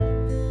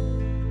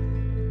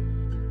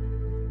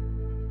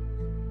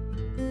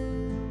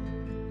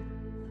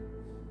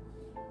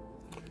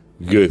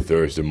Good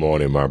Thursday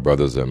morning, my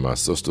brothers and my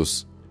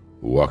sisters.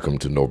 Welcome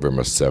to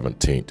November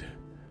 17th,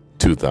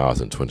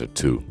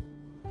 2022.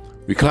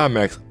 We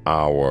climax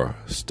our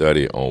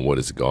study on what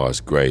is God's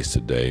grace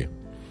today,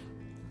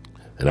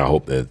 and I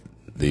hope that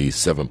these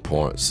 7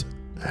 points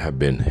have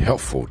been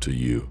helpful to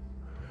you.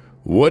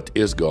 What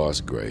is God's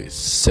grace?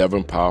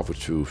 7 powerful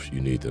truths you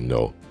need to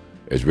know.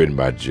 It's written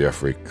by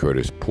Jeffrey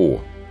Curtis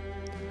Poore.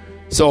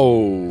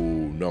 So,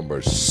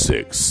 number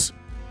 6.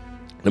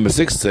 Number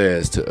 6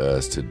 says to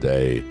us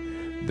today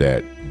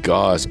that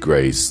God's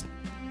grace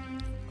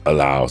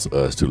allows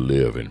us to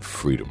live in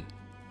freedom.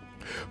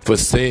 For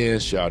sin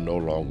shall no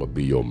longer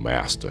be your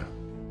master,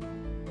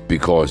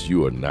 because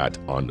you are not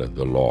under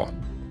the law,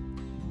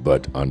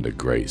 but under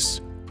grace.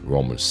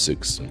 Romans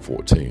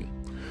 6:14.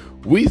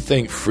 We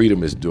think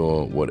freedom is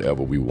doing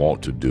whatever we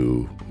want to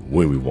do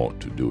when we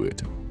want to do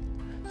it.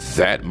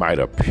 That might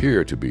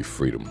appear to be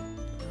freedom,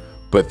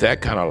 but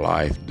that kind of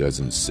life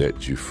doesn't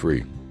set you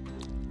free.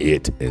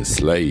 It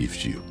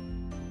enslaves you.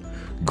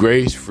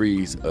 Grace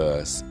frees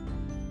us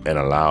and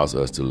allows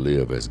us to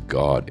live as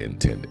God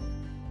intended.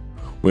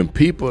 When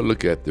people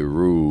look at the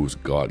rules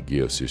God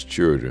gives his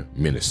children,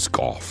 many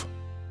scoff.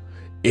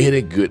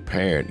 Any good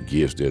parent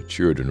gives their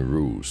children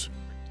rules,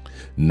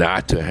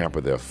 not to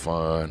hamper their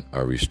fun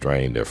or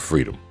restrain their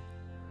freedom,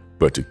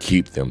 but to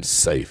keep them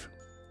safe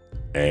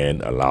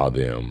and allow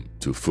them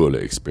to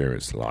fully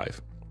experience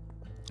life.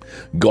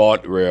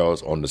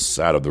 Guardrails on the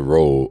side of the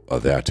road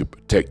are there to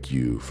protect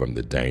you from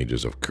the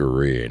dangers of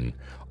careering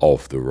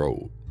off the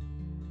road.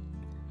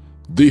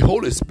 The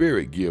Holy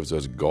Spirit gives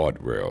us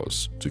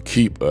guardrails to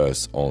keep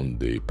us on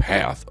the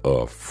path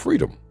of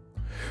freedom.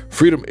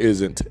 Freedom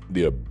isn't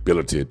the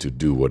ability to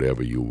do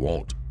whatever you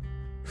want.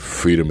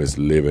 Freedom is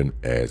living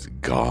as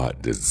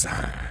God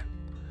designed.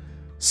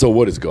 So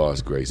what is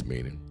God's grace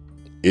meaning?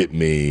 It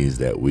means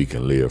that we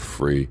can live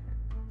free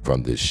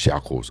from the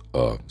shackles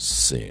of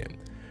sin.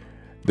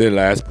 Then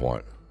last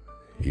point,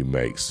 he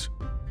makes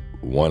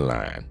one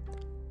line.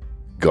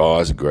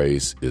 God's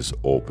grace is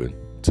open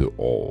to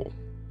all.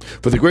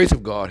 For the grace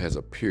of God has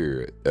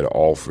appeared that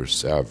offers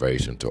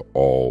salvation to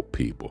all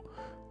people.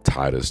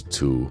 Titus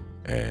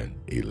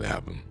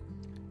 2:11.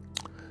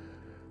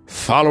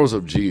 Followers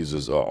of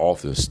Jesus are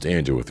often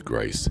stingy with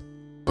grace,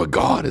 but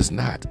God is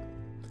not.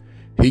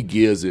 He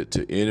gives it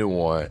to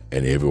anyone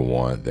and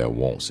everyone that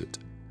wants it.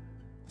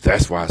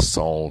 That's why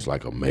songs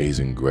like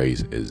Amazing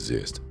Grace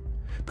exist,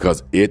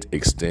 because it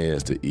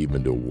extends to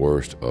even the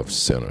worst of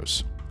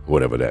sinners.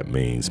 Whatever that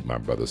means, my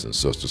brothers and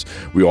sisters.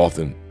 We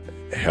often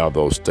have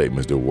those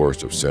statements, the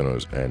worst of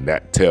sinners, and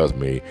that tells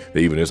me that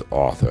even this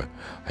author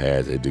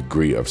has a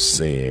degree of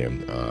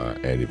sin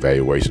and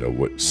evaluation of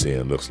what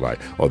sin looks like.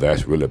 Oh,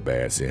 that's really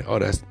bad sin. Oh,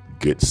 that's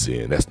good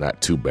sin. That's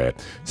not too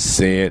bad.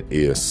 Sin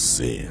is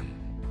sin.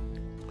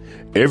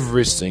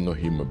 Every single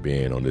human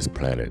being on this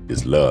planet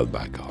is loved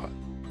by God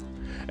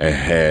and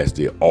has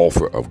the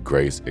offer of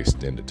grace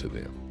extended to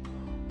them.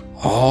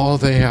 All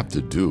they have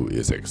to do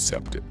is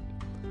accept it.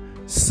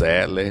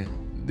 Sadly,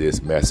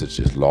 this message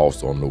is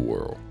lost on the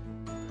world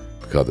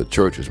because the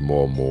church is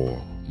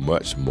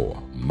much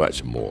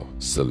more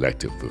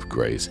selective with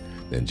grace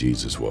than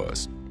Jesus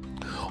was.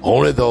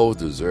 Only those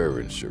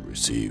deserving should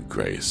receive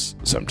grace.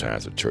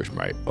 Sometimes the church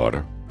might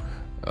utter,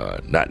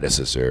 not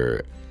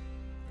necessarily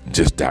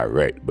just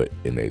direct, but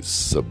in a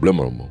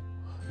subliminal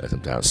and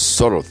sometimes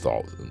subtle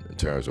thought in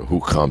terms of who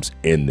comes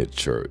in the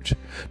church.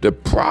 The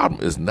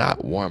problem is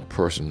not one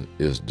person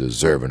is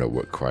deserving of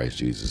what Christ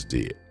Jesus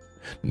did.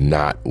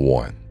 Not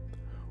one.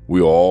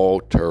 We are all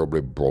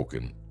terribly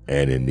broken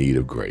and in need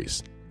of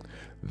grace.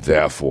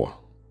 Therefore,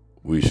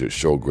 we should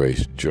show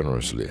grace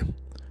generously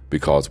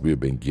because we have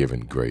been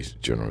given grace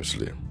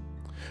generously.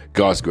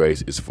 God's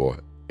grace is for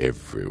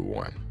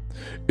everyone.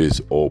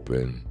 It's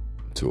open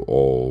to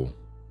all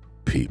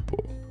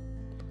people.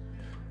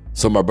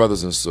 So my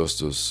brothers and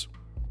sisters,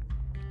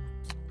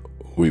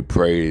 we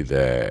pray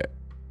that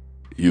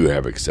you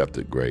have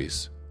accepted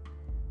grace.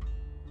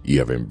 You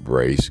have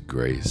embraced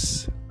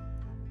grace.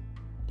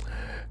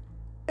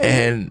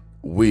 And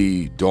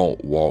we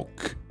don't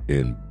walk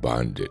in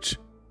bondage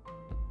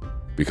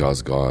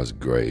because God's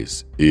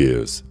grace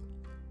is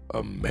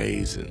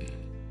amazing.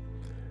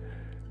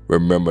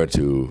 Remember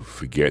to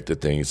forget the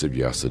things of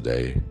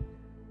yesterday.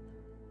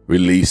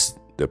 Release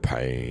the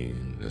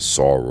pain, the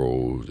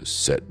sorrow, the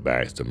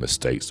setbacks, the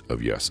mistakes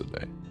of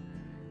yesterday.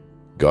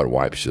 God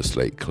wipes your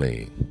slate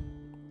clean.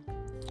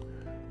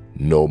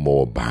 No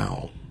more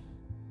bound.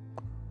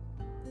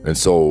 And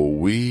so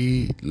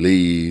we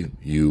leave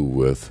you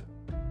with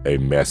a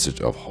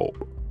message of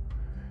hope.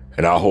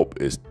 And our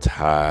hope is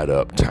tangled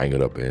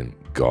up in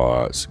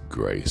God's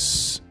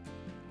grace.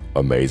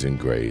 Amazing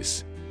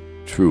grace.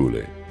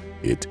 Truly,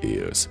 it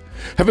is.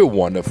 Have a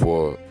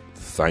wonderful,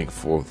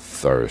 thankful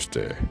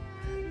Thursday.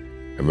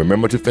 And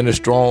remember to finish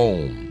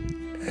strong.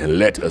 And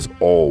let us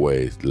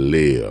always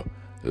live,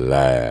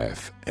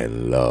 laugh,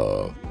 and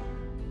love.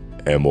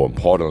 And more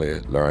importantly,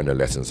 learn the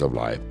lessons of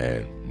life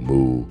and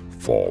move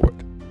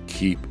forward.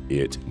 Keep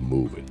it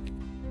moving.